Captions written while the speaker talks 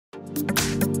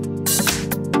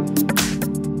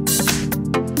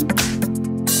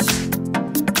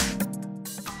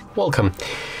Welcome!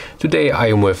 Today I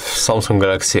am with Samsung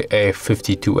Galaxy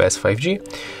A52s 5G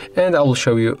and I will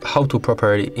show you how to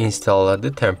properly install the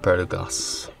tempered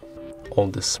glass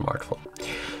on this smartphone.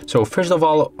 So first of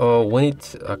all, we need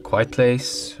a quiet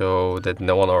place so that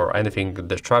no one or anything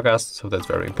distracts us, so that's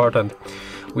very important.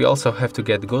 We also have to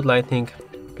get good lighting.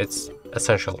 It's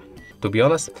essential, to be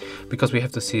honest, because we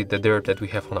have to see the dirt that we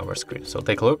have on our screen. So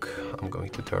take a look. I'm going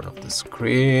to turn off the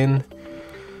screen,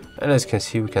 and as you can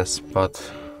see, we can spot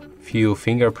few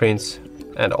fingerprints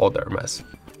and other mess.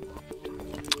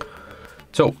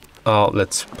 So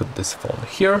let's put this phone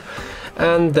here,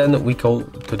 and then we go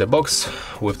to the box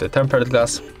with the tempered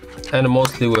glass, and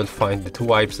mostly we'll find the two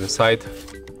wipes inside.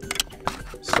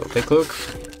 So take a look.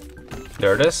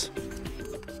 There it is.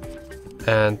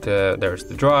 And there's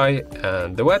the dry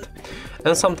and the wet,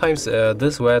 and sometimes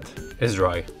this wet is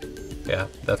dry. Yeah,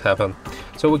 that happened.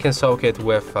 So we can soak it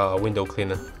with window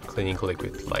cleaning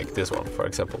liquid, like this one, for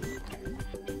example.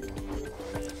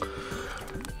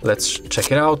 Let's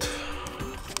check it out.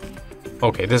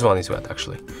 Okay, this one is wet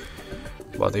actually,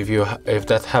 but if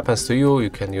that happens to you,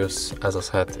 you can use, as I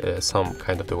said, some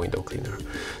kind of the window cleaner.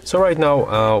 So right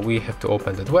now we have to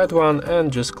open that wet one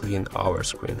and just clean our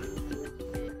screen.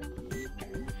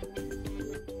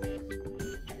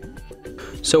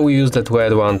 So we use that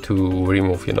wet one to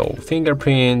remove,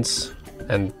 fingerprints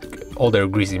and other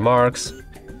greasy marks.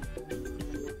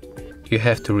 You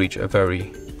have to reach a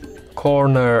very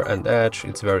corner and edge,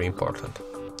 it's very important.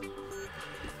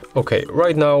 Okay,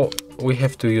 right now we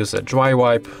have to use a dry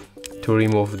wipe to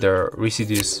remove the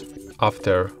residues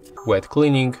after wet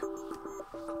cleaning,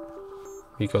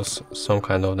 because some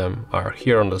kind of them are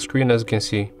here on the screen, as you can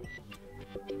see.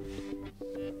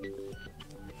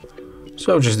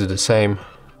 So just do the same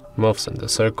moves in the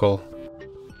circle.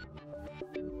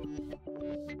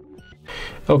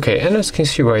 Okay, and as you can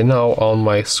see right now on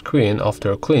my screen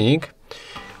after cleaning,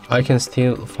 I can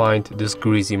still find these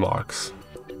greasy marks.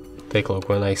 Take a look.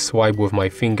 When I swipe with my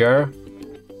finger,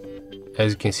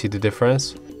 as you can see the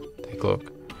difference. Take a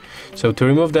look. So to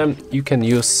remove them, you can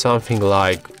use something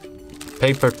like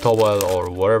paper towel or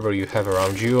whatever you have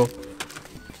around you.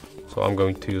 So I'm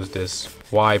going to use this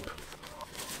wipe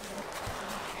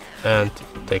and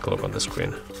take a look on the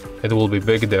screen. It will be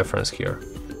big difference here.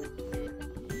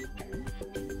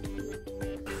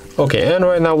 Okay, and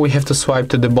right now we have to swipe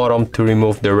to the bottom to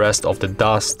remove the rest of the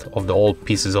dust, of the old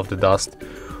pieces of the dust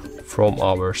from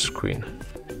our screen.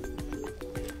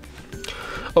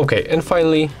 Okay, and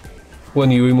finally,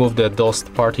 when you remove the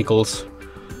dust particles,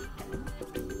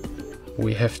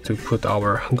 we have to put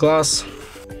our glass.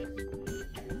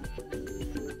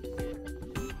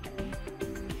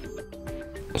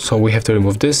 So we have to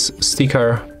remove this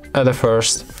sticker at the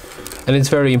first, and it's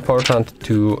very important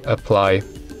to apply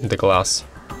the glass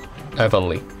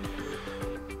evenly.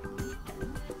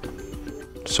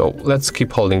 So let's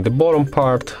keep holding the bottom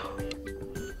part.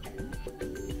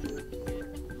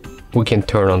 We can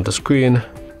turn on the screen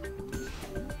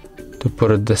to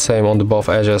put it the same on the both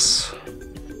edges.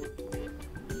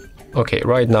 Okay,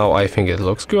 right now I think it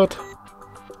looks good.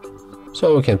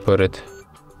 So we can put it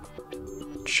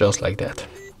just like that.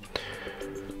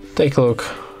 Take a look.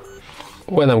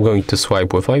 When I'm going to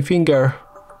swipe with my finger,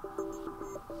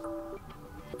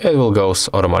 it will go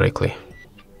automatically.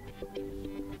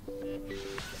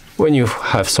 When you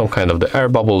have some kind of the air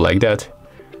bubble like that,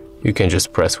 you can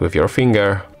just press with your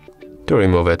finger to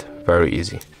remove it. Very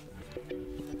easy.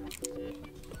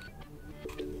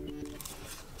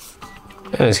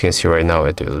 And as you can see right now,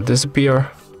 it will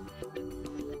disappear.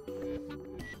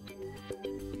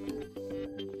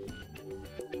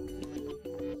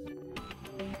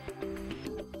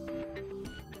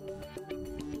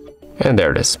 And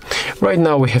there it is. Right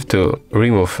now we have to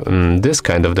remove this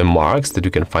kind of the marks that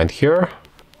you can find here.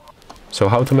 So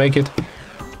how to make it?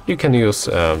 You can use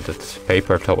that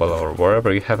paper towel or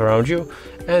whatever you have around you,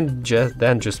 and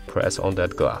then just press on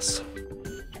that glass.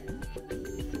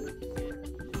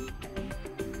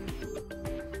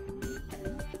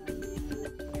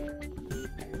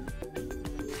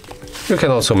 You can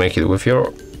also make it with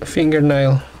your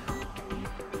fingernail.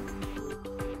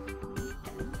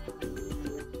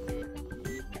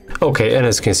 Okay, and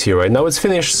as you can see right now it's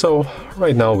finished, so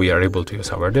right now we are able to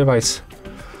use our device.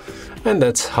 And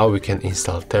that's how we can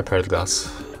install tempered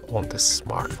glass on this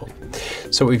smartphone.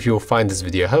 So if you find this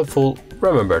video helpful,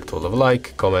 remember to leave a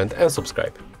like, comment and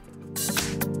subscribe.